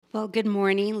Well, good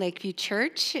morning, Lakeview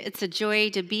Church. It's a joy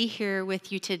to be here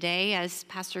with you today. As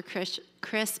Pastor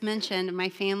Chris mentioned, my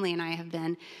family and I have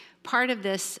been part of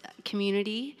this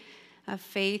community of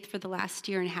faith for the last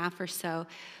year and a half or so.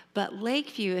 But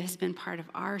Lakeview has been part of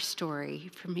our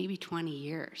story for maybe 20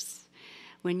 years.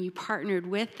 When you partnered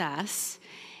with us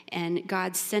and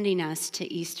God's sending us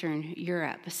to Eastern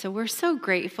Europe. So we're so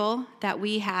grateful that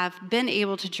we have been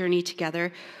able to journey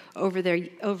together over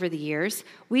the years.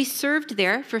 We served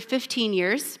there for 15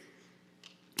 years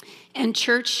in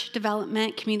church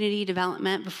development, community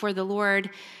development, before the Lord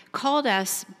called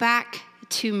us back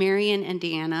to Marion,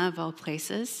 Indiana, of all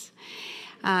places,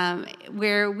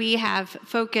 where we have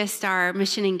focused our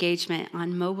mission engagement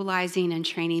on mobilizing and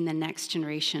training the next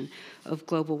generation of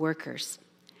global workers.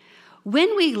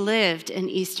 When we lived in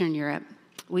Eastern Europe,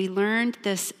 we learned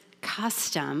this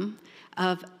custom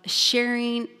of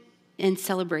sharing in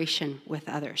celebration with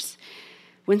others.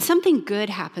 When something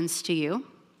good happens to you,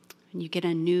 when you get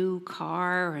a new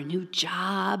car or a new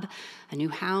job, a new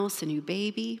house, a new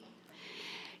baby,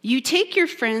 you take your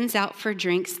friends out for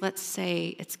drinks, let's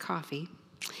say it's coffee,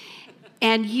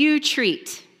 and you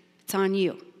treat. It's on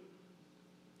you.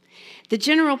 The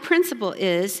general principle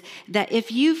is that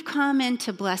if you've come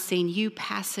into blessing, you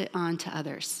pass it on to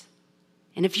others.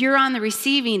 And if you're on the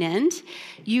receiving end,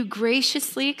 you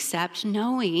graciously accept,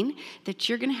 knowing that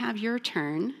you're going to have your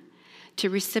turn to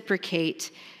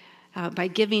reciprocate by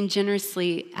giving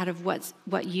generously out of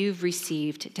what you've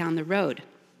received down the road.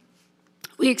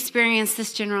 We experience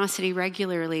this generosity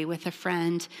regularly with a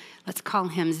friend. Let's call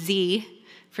him Z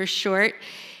for short.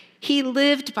 He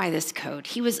lived by this code.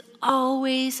 He was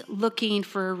always looking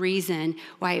for a reason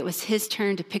why it was his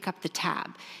turn to pick up the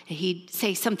tab. And he'd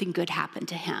say something good happened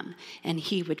to him, and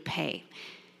he would pay.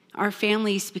 Our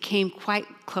families became quite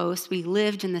close. We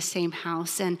lived in the same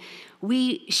house, and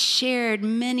we shared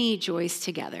many joys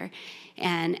together.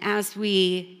 And as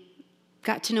we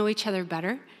got to know each other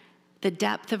better, the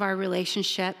depth of our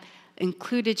relationship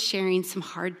included sharing some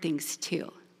hard things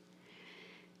too.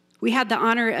 We had the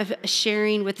honor of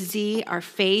sharing with Z our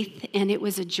faith, and it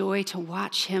was a joy to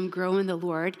watch him grow in the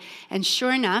Lord. And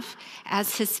sure enough,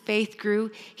 as his faith grew,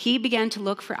 he began to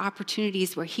look for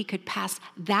opportunities where he could pass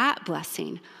that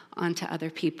blessing on to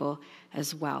other people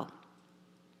as well.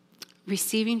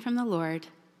 Receiving from the Lord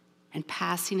and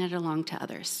passing it along to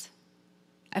others.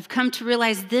 I've come to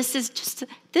realize this is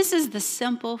the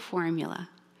simple formula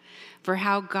for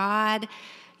how God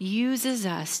uses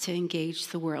us to engage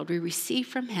the world. We receive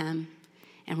from him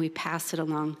and we pass it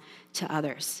along to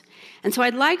others. And so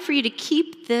I'd like for you to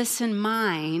keep this in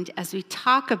mind as we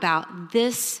talk about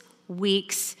this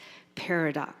week's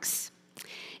paradox.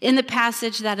 In the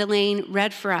passage that Elaine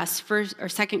read for us,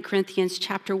 2 Corinthians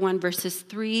chapter 1, verses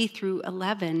 3 through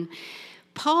 11,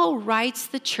 Paul writes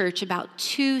the church about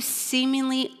two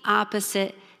seemingly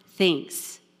opposite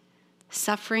things: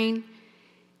 suffering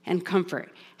and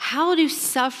comfort. How do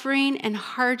suffering and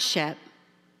hardship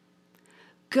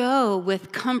go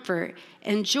with comfort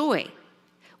and joy?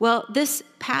 Well, this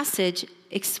passage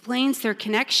explains their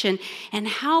connection and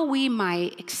how we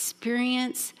might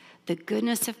experience the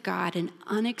goodness of God in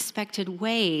unexpected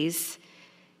ways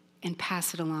and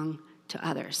pass it along to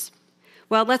others.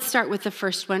 Well, let's start with the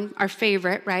first one, our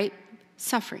favorite, right?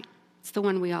 Suffering. It's the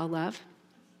one we all love.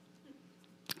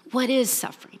 What is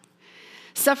suffering?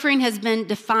 Suffering has been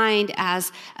defined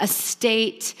as a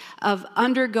state of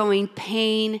undergoing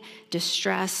pain,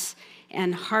 distress,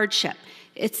 and hardship.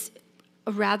 It's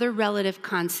a rather relative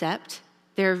concept.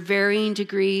 There are varying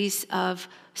degrees of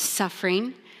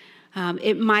suffering.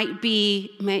 It might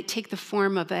take the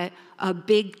form of a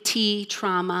big T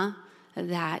trauma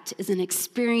that is an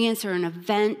experience or an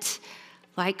event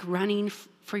like running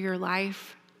for your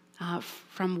life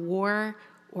from war,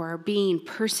 or being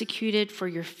persecuted for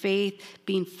your faith,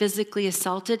 being physically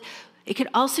assaulted. It could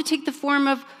also take the form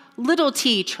of little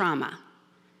t trauma,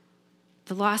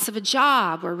 the loss of a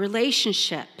job or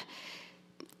relationship.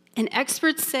 And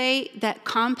experts say that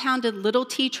compounded little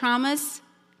t traumas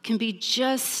can be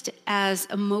just as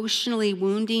emotionally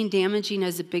wounding, damaging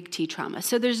as a big T trauma.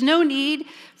 So there's no need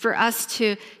for us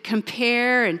to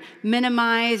compare and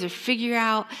minimize or figure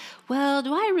out, well,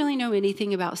 do I really know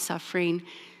anything about suffering?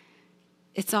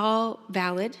 It's all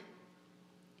valid,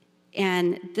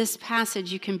 and this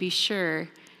passage, you can be sure,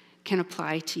 can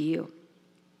apply to you.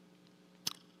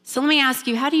 So let me ask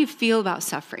you, how do you feel about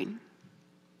suffering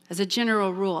as a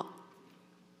general rule?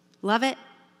 Love it?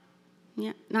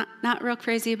 Yeah, not real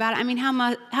crazy about it? I mean,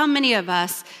 how many of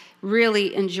us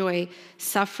really enjoy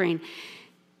suffering?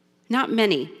 Not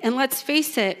many. And let's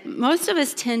face it, most of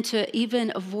us tend to even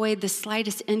avoid the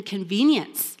slightest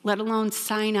inconvenience, let alone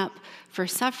sign up for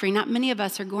suffering. Not many of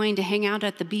us are going to hang out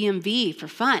at the BMV for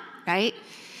fun, right?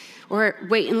 Or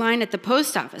wait in line at the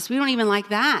post office. We don't even like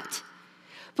that.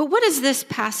 But what does this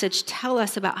passage tell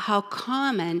us about how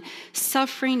common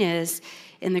suffering is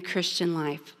in the Christian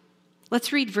life?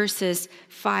 Let's read verses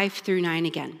 5 through 9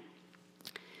 again.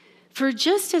 For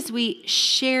just as we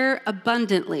share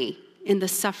abundantly in the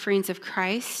sufferings of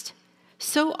Christ,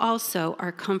 so also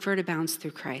our comfort abounds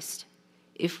through Christ.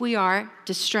 If we are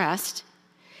distressed,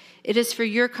 it is for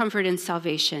your comfort and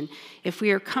salvation. If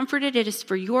we are comforted, it is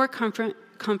for your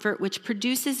comfort, which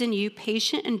produces in you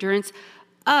patient endurance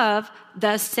of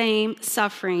the same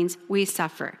sufferings we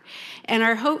suffer. And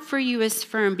our hope for you is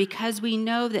firm, because we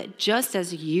know that just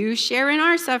as you share in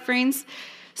our sufferings,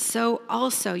 so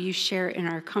also you share in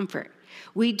our comfort.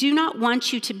 We do not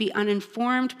want you to be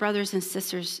uninformed, brothers and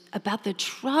sisters, about the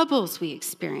troubles we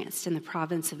experienced in the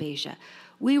province of Asia.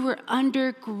 We were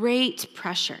under great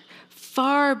pressure,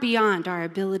 far beyond our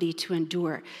ability to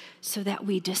endure, so that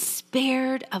we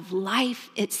despaired of life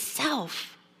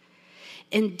itself.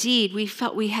 Indeed, we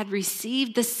felt we had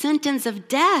received the sentence of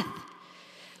death.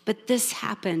 But this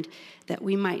happened that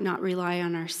we might not rely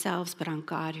on ourselves, but on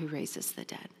God who raises the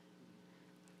dead.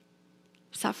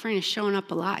 Suffering is showing up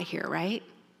a lot here, right?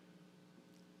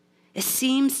 It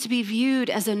seems to be viewed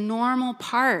as a normal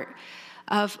part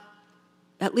of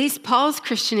at least Paul's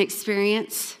Christian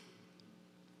experience.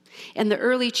 In the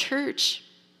early church,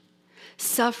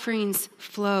 sufferings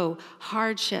flow,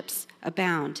 hardships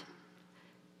abound.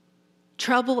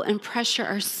 Trouble and pressure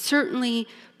are certainly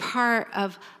part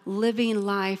of living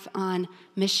life on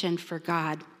mission for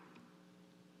God.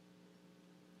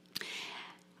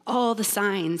 All the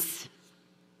signs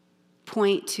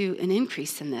point to an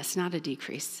increase in this, not a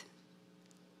decrease.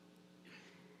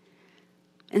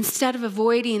 Instead of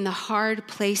avoiding the hard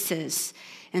places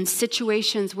and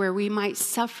situations where we might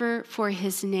suffer for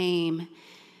his name,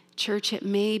 church, it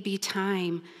may be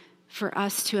time for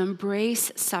us to embrace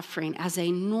suffering as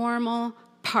a normal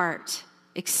part,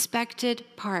 expected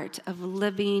part of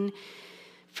living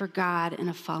for God in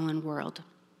a fallen world.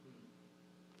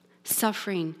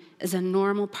 Suffering is a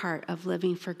normal part of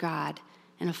living for God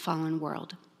in a fallen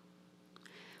world.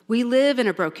 We live in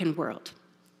a broken world,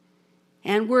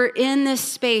 and we're in this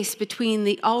space between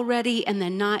the already and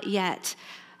the not yet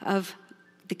of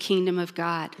the kingdom of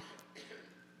God.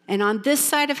 And on this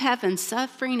side of heaven,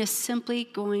 suffering is simply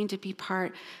going to be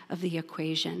part of the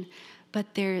equation.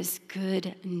 But there is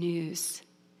good news.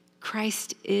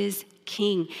 Christ is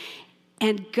King,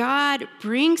 and God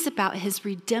brings about his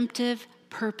redemptive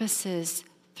purposes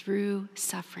through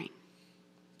suffering.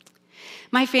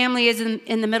 My family is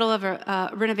in the middle of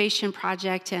a renovation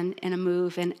project and a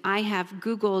move, and I have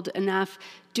Googled enough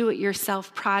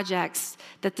do-it-yourself projects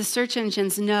that the search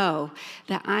engines know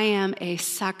that I am a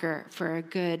sucker for a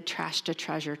good trash to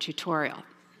treasure tutorial.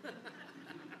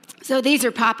 So these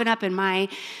are popping up in my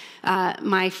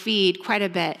feed quite a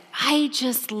bit. I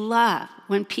just love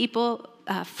when people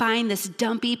find this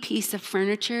dumpy piece of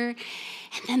furniture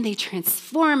and then they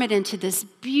transform it into this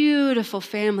beautiful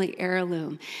family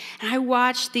heirloom. And I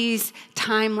watch these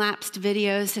time-lapsed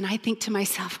videos and I think to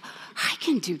myself, I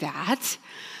can do that.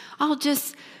 I'll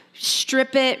just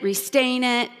strip it, restain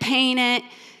it, paint it,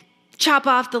 chop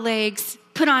off the legs,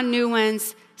 put on new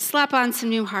ones, slap on some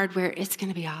new hardware. It's going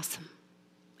to be awesome.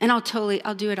 And I'll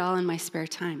do it all in my spare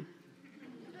time.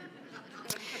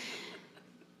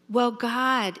 Well,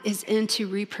 God is into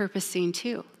repurposing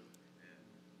too.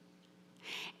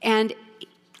 And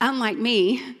unlike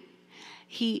me,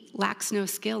 he lacks no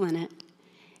skill in it.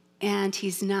 And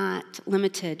he's not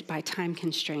limited by time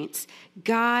constraints.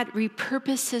 God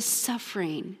repurposes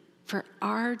suffering for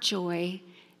our joy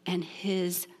and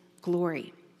his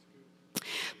glory.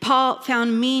 Paul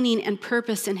found meaning and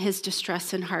purpose in his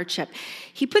distress and hardship.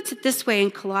 He puts it this way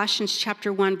in Colossians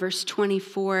chapter 1, verse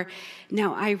 24.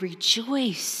 Now I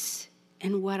rejoice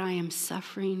in what I am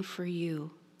suffering for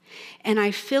you, and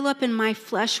I fill up in my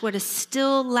flesh what is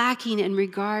still lacking in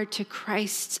regard to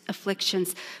Christ's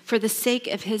afflictions for the sake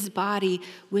of his body,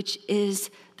 which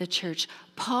is the church.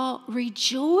 Paul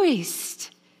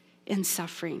rejoiced in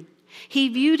suffering. He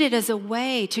viewed it as a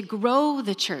way to grow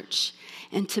the church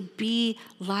and to be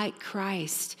like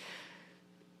Christ,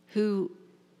 who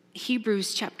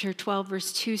Hebrews chapter 12,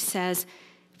 verse 2 says,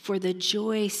 for the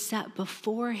joy set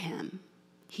before him,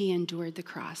 he endured the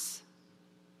cross.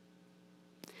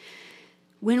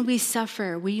 When we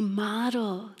suffer, we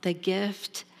model the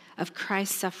gift of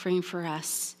Christ's suffering for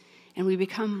us, and we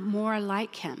become more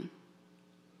like him.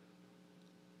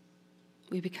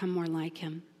 We become more like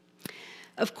him.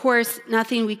 Of course,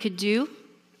 nothing we could do,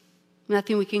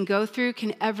 nothing we can go through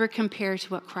can ever compare to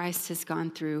what Christ has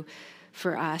gone through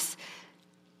for us.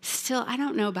 Still, I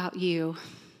don't know about you,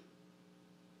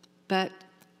 but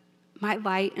my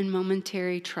light and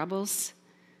momentary troubles,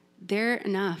 they're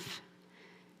enough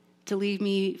to leave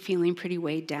me feeling pretty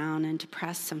weighed down and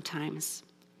depressed sometimes.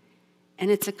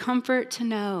 And it's a comfort to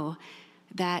know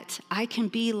that I can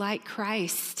be like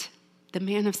Christ, the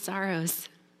man of sorrows.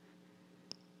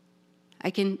 I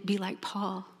can be like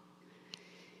Paul.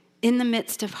 In the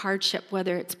midst of hardship,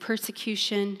 whether it's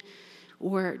persecution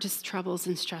or just troubles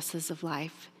and stresses of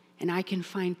life, and I can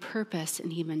find purpose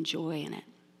and even joy in it.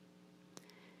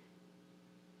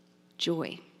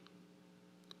 Joy.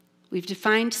 We've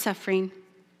defined suffering.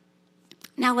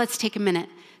 Now let's take a minute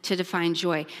to define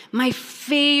joy. My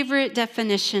favorite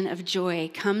definition of joy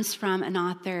comes from an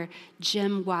author,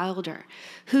 Jim Wilder,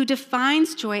 who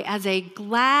defines joy as a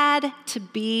glad to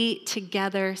be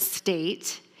together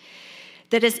state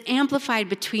that is amplified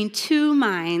between two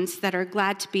minds that are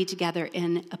glad to be together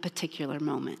in a particular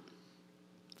moment.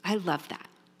 I love that.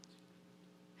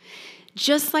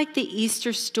 Just like the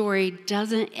Easter story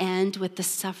doesn't end with the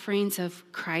sufferings of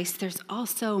Christ, there's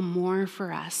also more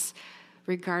for us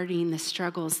regarding the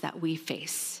struggles that we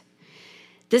face.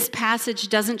 This passage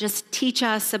doesn't just teach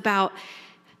us about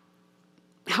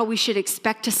how we should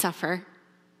expect to suffer,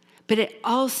 but it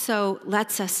also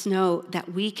lets us know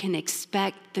that we can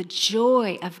expect the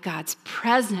joy of God's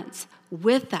presence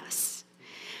with us.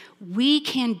 We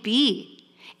can be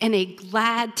in a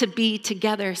glad to be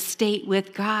together state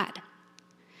with God,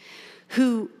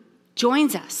 who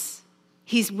joins us.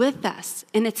 He's with us,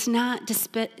 and it's not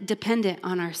dependent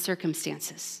on our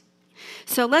circumstances.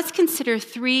 So let's consider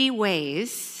 3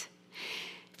 ways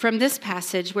from this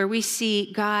passage where we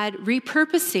see God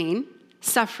repurposing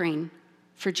suffering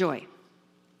for joy.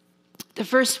 The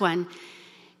first one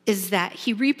is that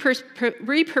he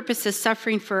repurposes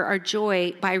suffering for our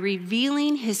joy by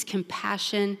revealing his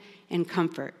compassion and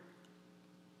comfort.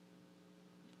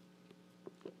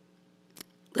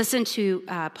 Listen to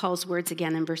Paul's words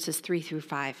again in verses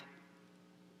 3-5.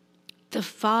 The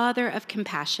Father of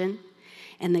compassion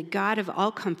and the God of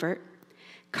all comfort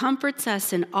comforts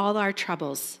us in all our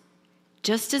troubles.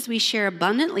 Just as we share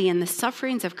abundantly in the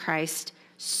sufferings of Christ,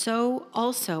 so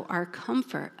also our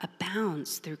comfort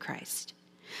abounds through Christ.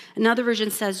 Another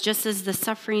version says, just as the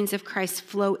sufferings of Christ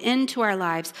flow into our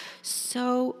lives,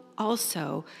 so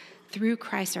also through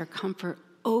Christ our comfort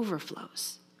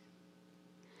overflows.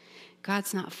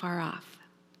 God's not far off.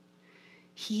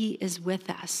 He is with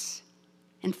us.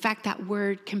 In fact, that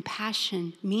word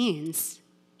compassion means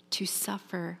to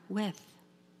suffer with.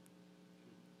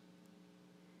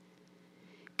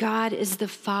 God is the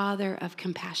Father of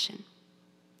compassion.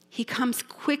 He comes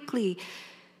quickly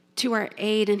to our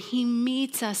aid, and he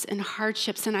meets us in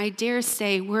hardships. And I dare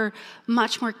say we're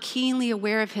much more keenly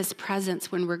aware of his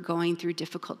presence when we're going through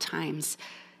difficult times.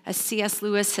 As C.S.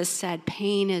 Lewis has said,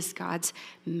 pain is God's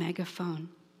megaphone.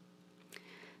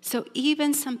 So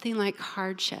even something like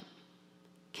hardship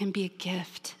can be a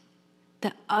gift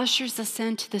that ushers us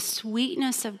into the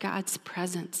sweetness of God's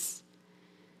presence.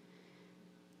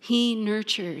 He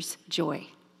nurtures joy,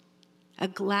 a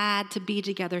glad to be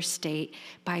together state,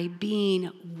 by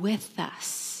being with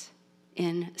us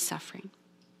in suffering.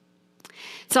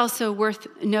 It's also worth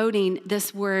noting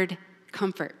this word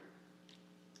comfort.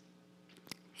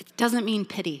 It doesn't mean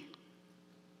pity.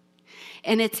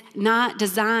 And it's not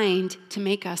designed to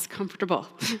make us comfortable.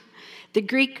 The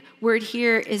Greek word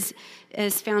here is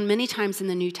found many times in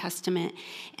the New Testament,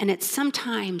 and it's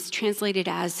sometimes translated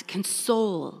as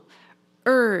console,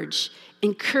 urge,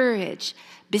 encourage,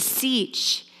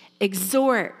 beseech,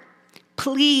 exhort,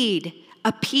 plead,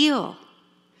 appeal.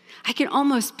 I can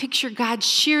almost picture God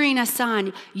cheering us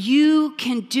on. You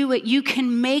can do it. You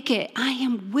can make it. I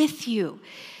am with you.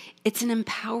 It's an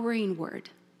empowering word.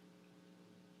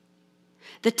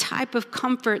 The type of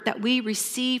comfort that we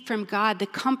receive from God, the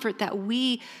comfort that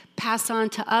we pass on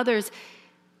to others,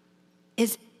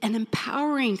 is an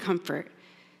empowering comfort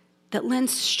that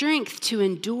lends strength to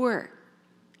endure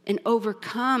and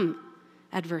overcome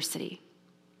adversity.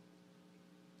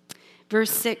 Verse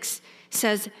 6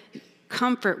 says,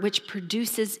 comfort which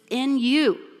produces in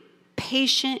you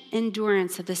patient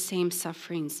endurance of the same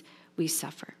sufferings we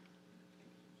suffer.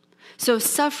 So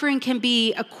suffering can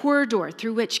be a corridor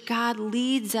through which God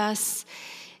leads us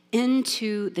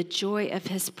into the joy of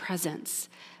his presence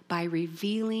by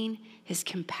revealing his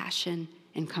compassion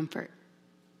and comfort.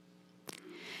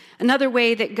 Another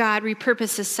way that God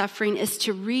repurposes suffering is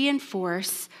to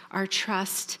reinforce our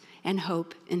trust and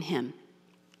hope in him.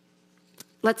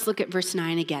 Let's look at verse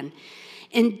 9 again.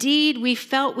 Indeed, we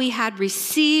felt we had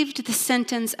received the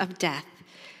sentence of death.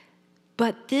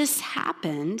 But this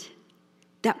happened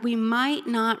that we might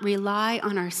not rely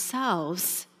on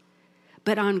ourselves,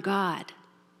 but on God,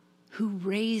 who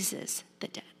raises the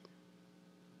dead.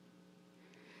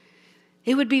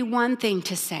 It would be one thing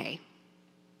to say,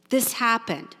 this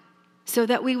happened so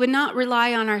that we would not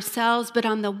rely on ourselves, but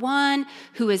on the one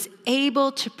who is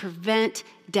able to prevent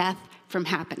death from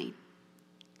happening.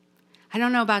 I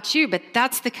don't know about you, but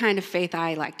that's the kind of faith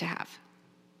I like to have.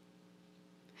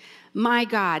 My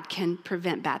God can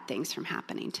prevent bad things from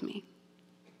happening to me.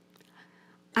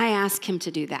 I ask him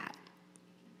to do that.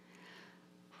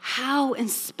 How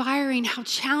inspiring, how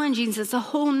challenging. It's a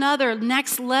whole nother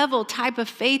next level type of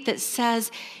faith that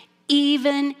says,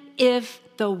 even if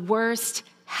the worst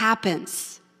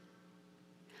happens,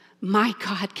 my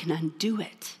God can undo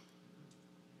it.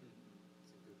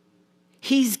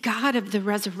 He's God of the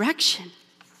resurrection.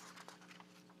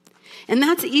 And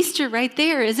that's Easter right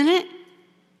there, isn't it?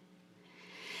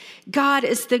 God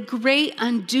is the great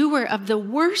undoer of the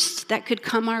worst that could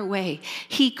come our way.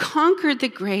 He conquered the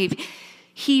grave.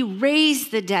 He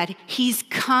raised the dead. He's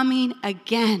coming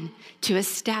again to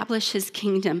establish his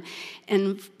kingdom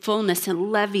in fullness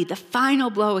and levy the final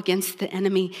blow against the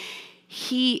enemy.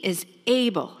 He is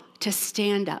able to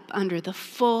stand up under the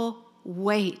full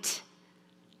weight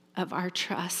of our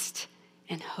trust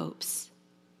and hopes.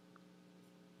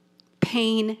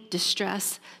 Pain,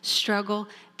 distress, struggle,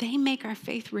 they make our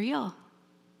faith real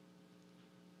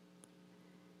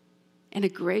and a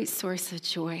great source of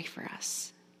joy for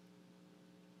us.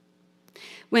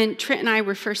 When Trent and I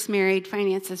were first married,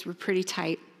 finances were pretty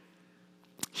tight.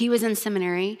 He was in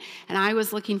seminary, and I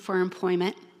was looking for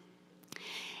employment.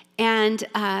 And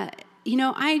I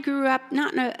grew up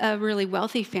not in a really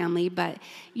wealthy family, but,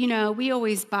 we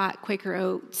always bought Quaker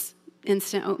Oats,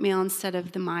 instant oatmeal instead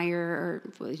of the Meijer, or,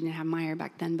 well, we didn't have Meijer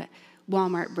back then, but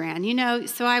Walmart brand,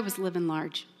 so I was living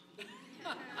large.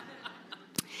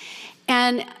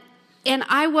 And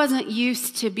I wasn't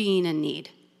used to being in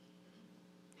need.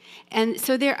 And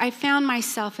so there I found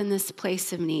myself in this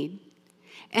place of need.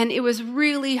 And it was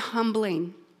really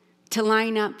humbling to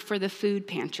line up for the food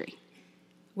pantry,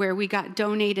 where we got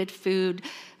donated food,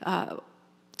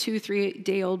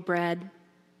 2-3-day-old bread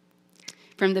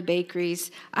from the bakeries.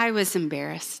 I was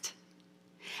embarrassed.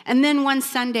 And then one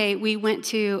Sunday, we went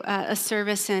to a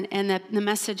service, and the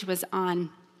message was on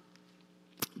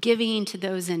giving to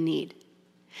those in need.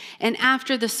 And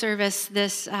after the service,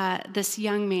 this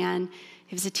young man,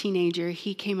 he was a teenager,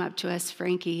 he came up to us,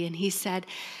 Frankie, and he said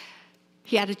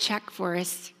he had a check for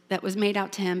us that was made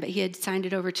out to him, but he had signed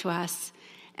it over to us.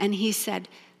 And he said,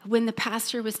 when the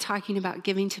pastor was talking about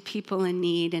giving to people in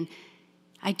need, and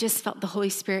I just felt the Holy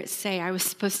Spirit say, I was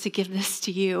supposed to give this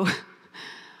to you.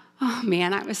 Oh,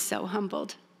 man, I was so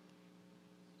humbled.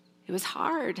 It was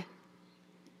hard.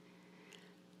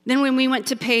 Then when we went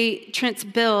to pay Trent's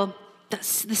bill, the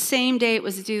same day it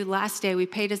was due, last day, we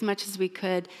paid as much as we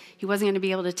could. He wasn't going to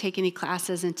be able to take any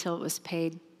classes until it was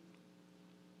paid.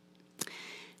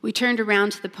 We turned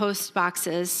around to the post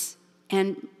boxes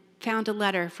and found a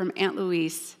letter from Aunt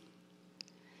Louise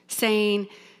saying,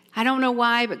 I don't know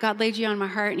why, but God laid you on my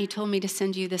heart and he told me to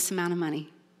send you this amount of money.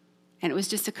 And it was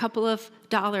just a couple of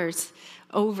dollars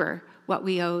over what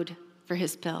we owed for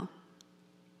his bill.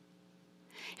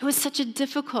 It was such a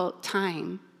difficult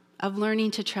time of learning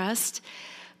to trust,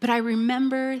 but I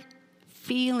remember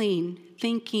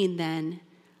thinking then,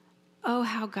 oh,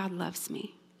 how God loves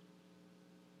me.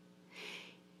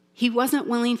 He wasn't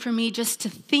willing for me just to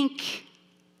think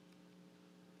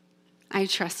I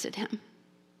trusted him.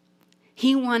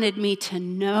 He wanted me to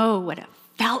know what it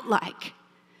felt like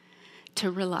to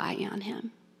rely on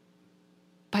him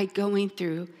by going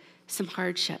through some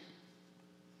hardship.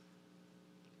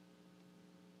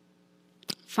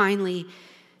 Finally,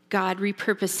 God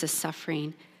repurposes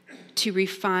suffering to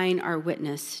refine our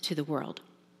witness to the world.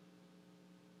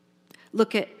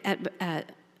 Look at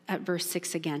verse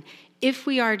 6 again. If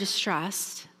we are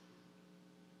distressed,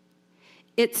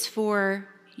 it's for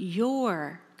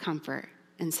your comfort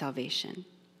and salvation.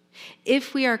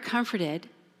 If we are comforted,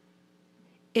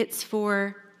 it's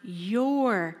for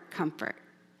your comfort,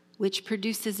 which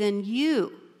produces in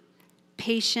you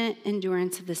patient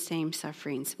endurance of the same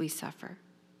sufferings we suffer,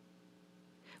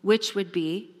 which would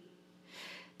be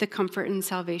the comfort and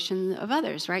salvation of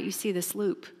others, right? You see this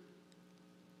loop.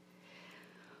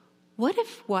 What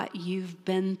if what you've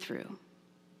been through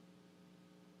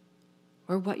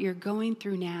or what you're going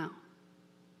through now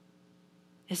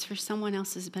is for someone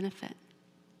else's benefit?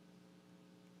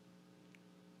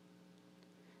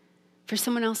 For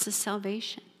someone else's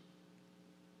salvation?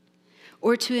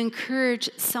 or to encourage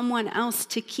someone else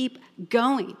to keep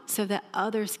going so that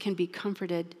others can be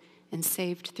comforted and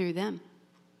saved through them.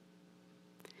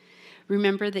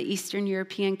 Remember the Eastern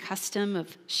European custom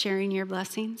of sharing your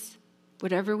blessings?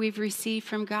 Whatever we've received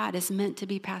from God is meant to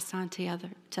be passed on to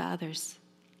others.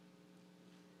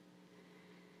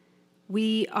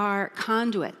 We are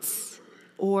conduits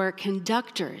or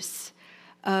conductors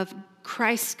of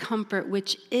Christ's comfort,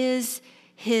 which is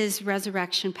his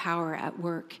resurrection power at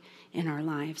work in our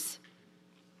lives.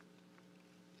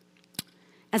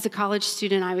 As a college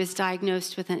student, I was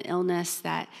diagnosed with an illness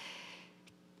that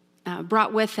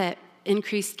brought with it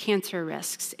increased cancer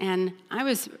risks. And I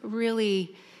was really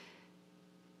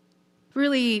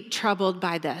troubled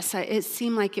by this. It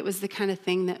seemed like it was the kind of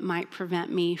thing that might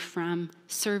prevent me from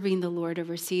serving the Lord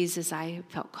overseas as I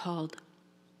felt called.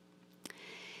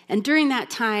 And during that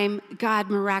time, God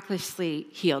miraculously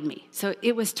healed me. So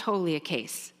it was totally a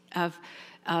case of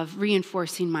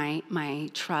reinforcing my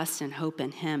trust and hope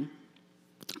in him.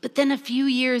 But then a few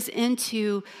years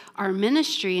into our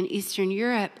ministry in Eastern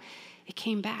Europe, it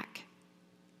came back.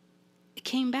 It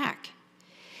came back.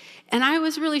 And I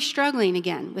was really struggling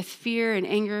again with fear and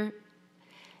anger.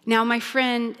 Now, my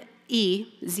friend E,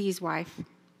 Z's wife,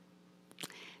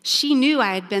 she knew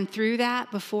I had been through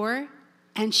that before,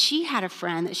 and she had a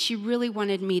friend that she really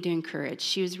wanted me to encourage.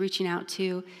 She was reaching out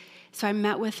to. So I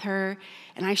met with her,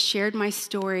 and I shared my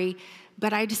story,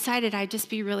 but I decided I'd just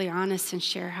be really honest and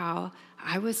share how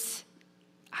I was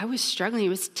struggling. It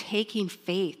was taking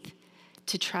faith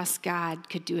to trust God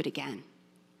could do it again.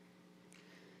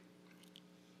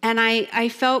 And I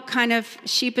felt kind of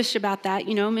sheepish about that.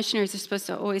 You know, missionaries are supposed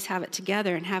to always have it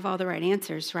together and have all the right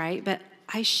answers, right? But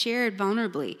I shared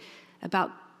vulnerably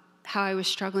about how I was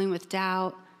struggling with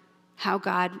doubt, how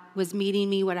God was meeting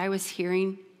me, what I was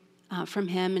hearing from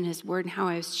him and his word, and how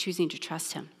I was choosing to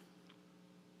trust him.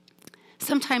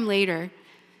 Sometime later,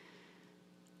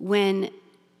 when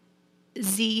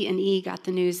Z and E got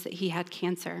the news that he had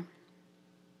cancer,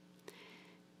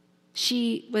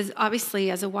 she was obviously,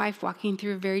 as a wife, walking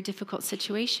through a very difficult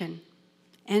situation.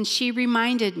 And she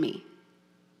reminded me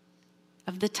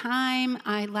of the time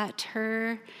I let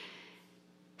her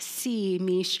see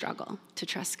me struggle to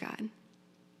trust God.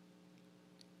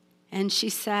 And she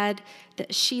said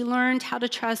that she learned how to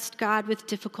trust God with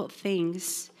difficult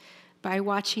things by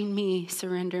watching me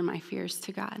surrender my fears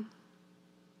to God.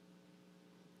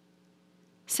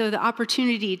 So the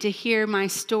opportunity to hear my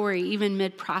story, even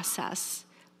mid-process,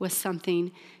 was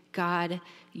something God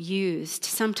used.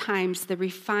 Sometimes the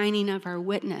refining of our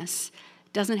witness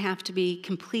doesn't have to be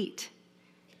complete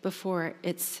before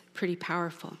it's pretty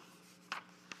powerful.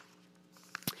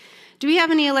 Do we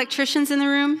have any electricians in the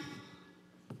room?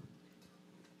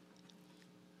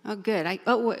 Oh, good.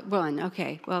 One.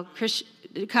 Okay. Well,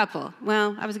 a couple.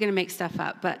 Well, I was going to make stuff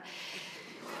up, but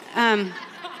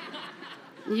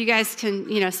you guys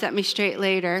can, set me straight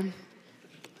later.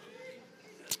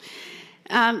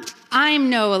 I'm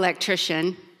no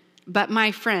electrician, but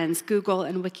my friends, Google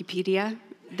and Wikipedia,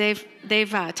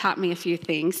 they've taught me a few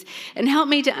things and helped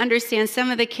me to understand some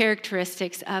of the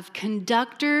characteristics of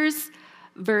conductors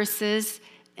versus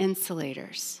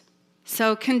insulators.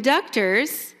 So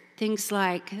conductors, things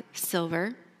like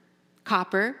silver,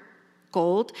 copper,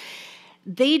 gold,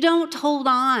 they don't hold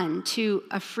on to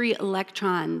a free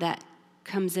electron that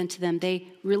comes into them. They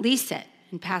release it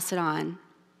and pass it on.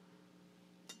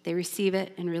 They receive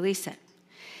it and release it.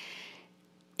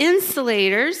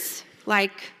 Insulators,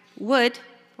 like wood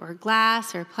or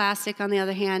glass or plastic, on the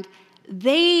other hand,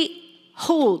 they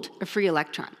hold a free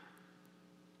electron.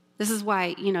 This is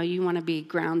why, you want to be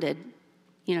grounded.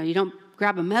 You don't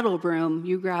grab a metal broom,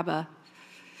 you grab a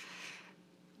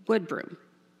wood broom.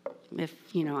 If,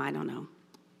 I don't know.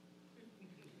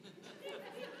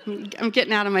 I'm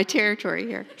getting out of my territory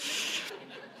here.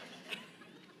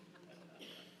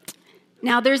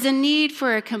 Now, there's a need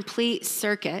for a complete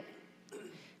circuit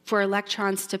for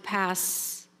electrons to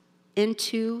pass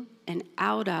into and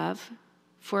out of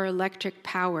for electric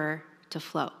power to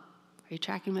flow. Are you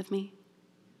tracking with me?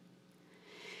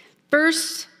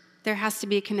 First, there has to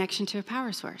be a connection to a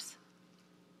power source,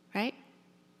 right?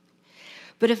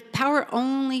 But if power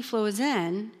only flows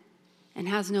in and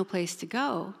has no place to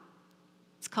go,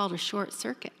 it's called a short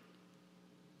circuit.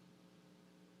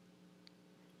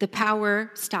 The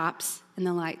power stops and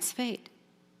the lights fade.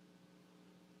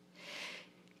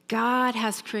 God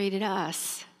has created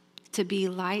us to be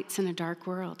lights in a dark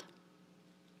world.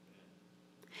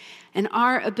 And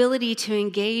our ability to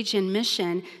engage in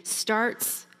mission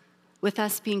starts with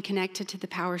us being connected to the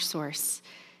power source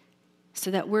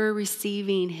so that we're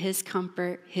receiving his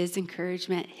comfort, his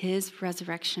encouragement, his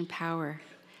resurrection power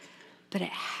but it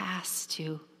has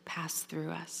to pass through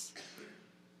us.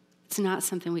 It's not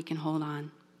something we can hold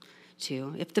on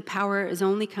to. If the power is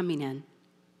only coming in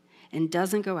and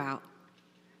doesn't go out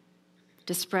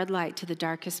to spread light to the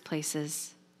darkest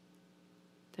places,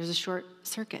 there's a short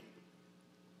circuit.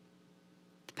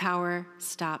 The power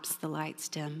stops, the lights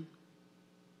dim.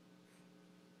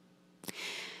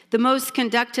 The most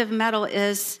conductive metal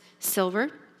is silver,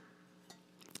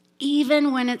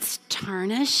 even when it's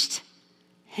tarnished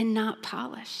and not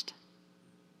polished.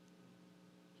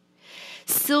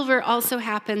 Silver also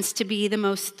happens to be the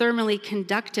most thermally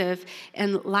conductive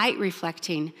and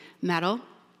light-reflecting metal.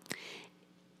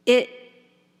 It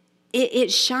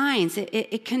shines.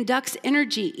 It conducts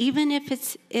energy, even if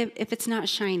it's not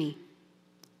shiny.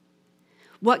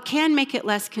 What can make it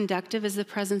less conductive is the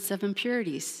presence of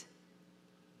impurities,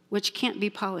 which can't be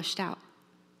polished out.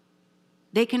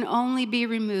 They can only be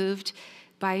removed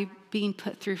by being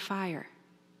put through fire,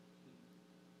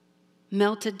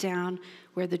 melted down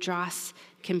where the dross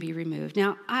can be removed.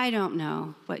 Now, I don't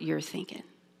know what you're thinking,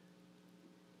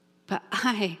 but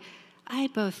I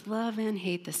both love and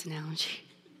hate this analogy.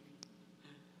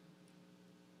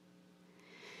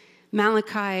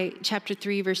 Malachi chapter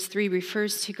 3, verse 3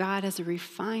 refers to God as a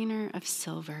refiner of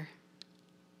silver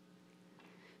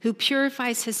who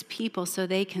purifies his people so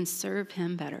they can serve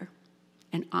him better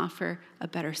and offer a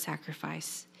better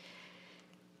sacrifice.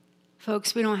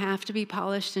 Folks, we don't have to be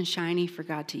polished and shiny for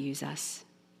God to use us.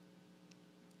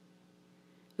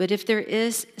 But if there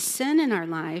is sin in our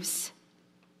lives,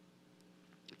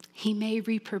 he may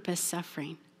repurpose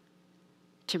suffering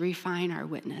to refine our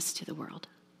witness to the world.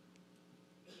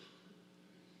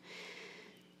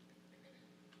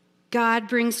 God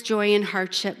brings joy in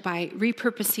hardship by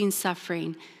repurposing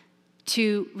suffering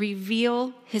to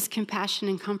reveal his compassion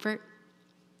and comfort,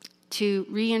 to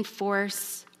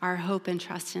reinforce our hope and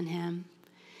trust in him,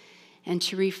 and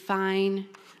to refine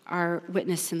our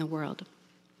witness in the world.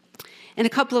 In a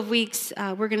couple of weeks,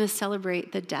 we're going to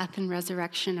celebrate the death and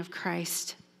resurrection of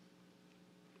Christ.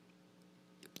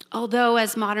 Although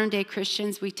as modern-day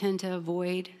Christians, we tend to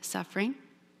avoid suffering,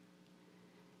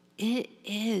 it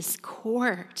is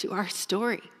core to our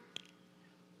story.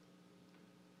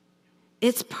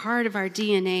 It's part of our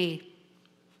DNA.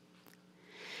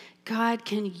 God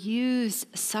can use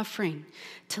suffering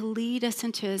to lead us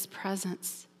into his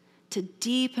presence, to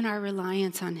deepen our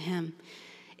reliance on him.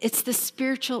 It's the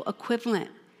spiritual equivalent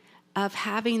of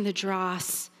having the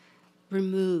dross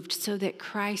removed so that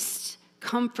Christ's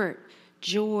comfort,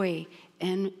 joy,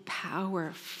 and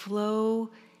power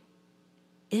flow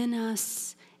in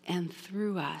us and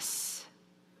through us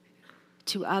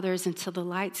to others until the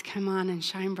lights come on and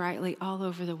shine brightly all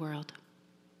over the world.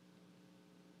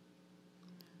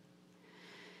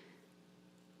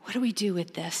 What do we do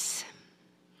with this?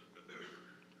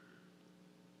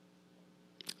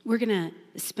 We're going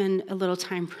to spend a little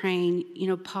time praying. You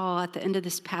know, Paul, at the end of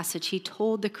this passage, he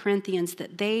told the Corinthians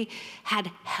that they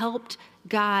had helped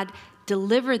God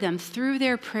deliver them through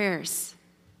their prayers.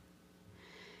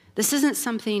 This isn't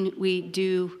something we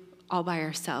do all by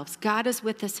ourselves. God is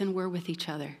with us and we're with each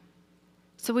other.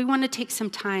 So we want to take some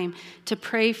time to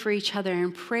pray for each other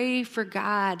and pray for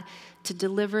God to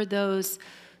deliver those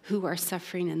who are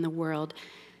suffering in the world.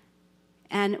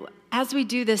 And as we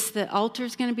do this, the altar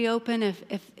is going to be open.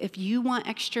 If you want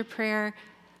extra prayer,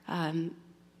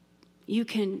 you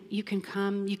can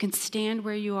come. You can stand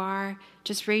where you are.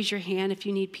 Just raise your hand if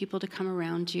you need people to come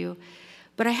around you.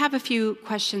 But I have a few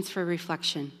questions for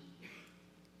reflection.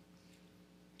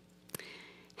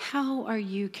 How are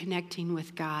you connecting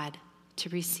with God to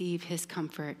receive his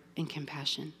comfort and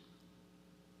compassion?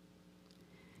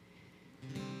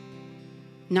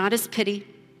 Not his pity,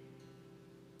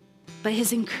 but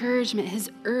his encouragement,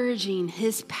 his urging,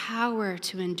 his power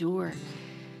to endure.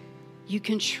 You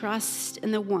can trust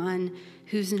in the one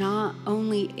who's not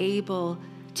only able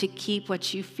to keep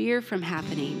what you fear from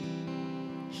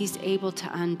happening, he's able to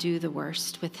undo the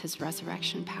worst with his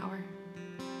resurrection power.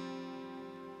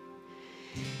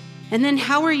 And then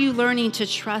how are you learning to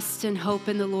trust and hope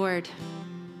in the Lord?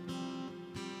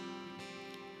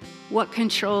 What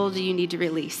control do you need to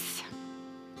release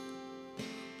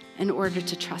in order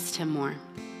to trust him more?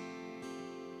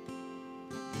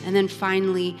 And then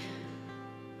finally,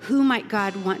 who might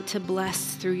God want to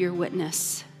bless through your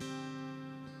witness?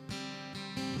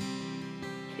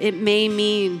 It may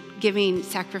mean giving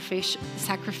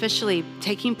sacrificially,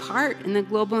 taking part in the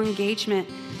global engagement,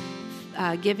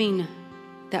 giving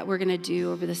that we're going to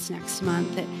do over this next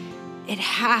month. That it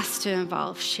has to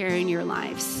involve sharing your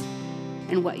lives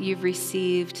and what you've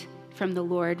received from the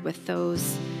Lord with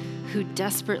those who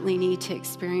desperately need to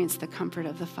experience the comfort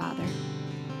of the Father.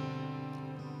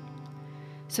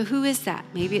 So who is that?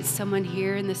 Maybe it's someone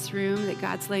here in this room that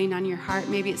God's laying on your heart.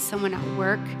 Maybe it's someone at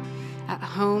work, at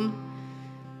home.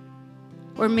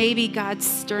 Or maybe God's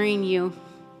stirring you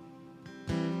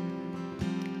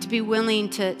to be willing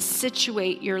to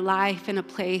situate your life in a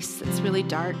place that's really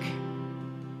dark.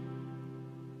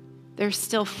 There's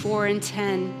still 4 in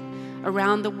 10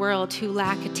 around the world who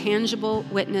lack a tangible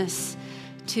witness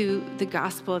to the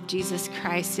gospel of Jesus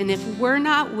Christ. And if we're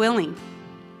not willing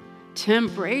to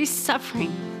embrace suffering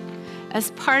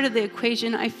as part of the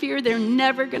equation, I fear they're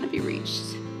never going to be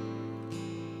reached.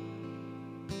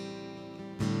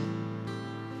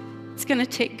 It's going to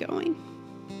take going.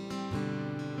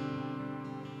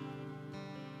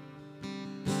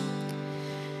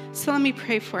 So let me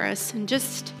pray for us, and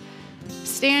just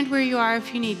stand where you are.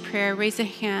 If you need prayer, raise a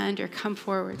hand or come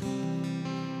forward.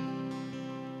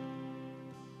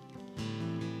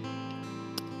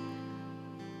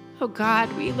 Oh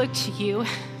God, we look to you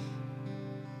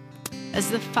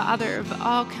as the Father of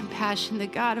all compassion, the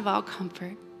God of all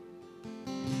comfort.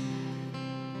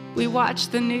 We watch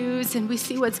the news and we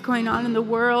see what's going on in the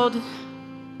world.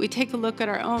 We take a look at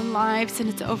our own lives and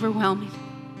it's overwhelming.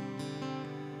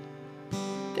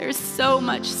 There's so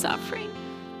much suffering.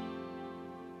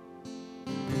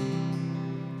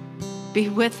 Be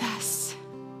with us.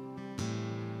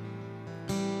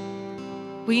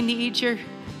 We need your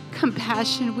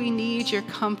compassion. We need your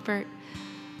comfort.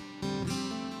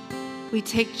 We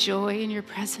take joy in your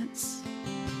presence.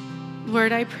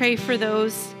 Lord, I pray for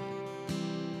those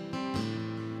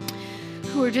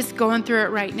who are just going through it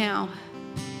right now.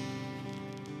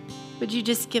 Would you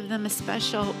just give them a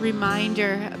special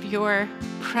reminder of your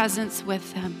presence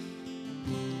with them,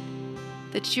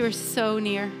 that you're so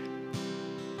near.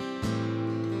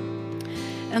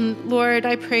 And Lord,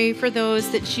 I pray for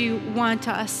those that you want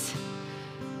us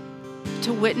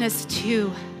to witness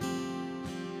to.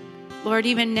 Lord,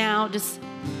 even now, just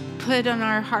put on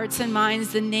our hearts and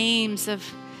minds the names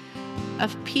of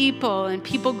people and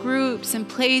people groups and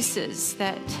places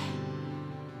that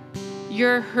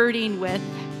you're hurting with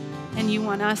and you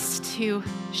want us to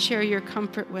share your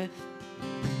comfort with.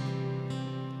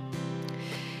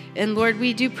 And Lord,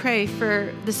 we do pray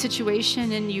for the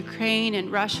situation in Ukraine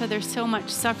and Russia. There's so much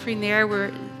suffering there.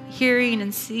 We're hearing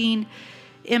and seeing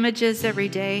images every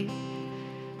day.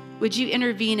 Would you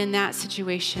intervene in that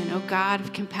situation, oh God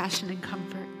of compassion and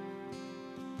comfort?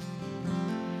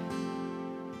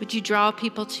 Would you draw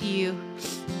people to you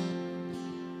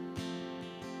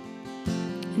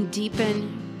and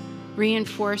deepen,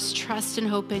 reinforce trust and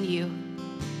hope in you,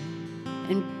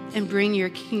 and bring your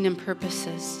kingdom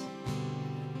purposes?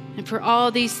 And for all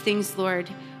these things, Lord,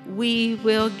 we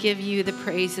will give you the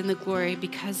praise and the glory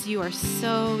because you are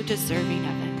so deserving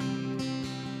of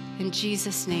it. In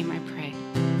Jesus' name I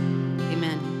pray.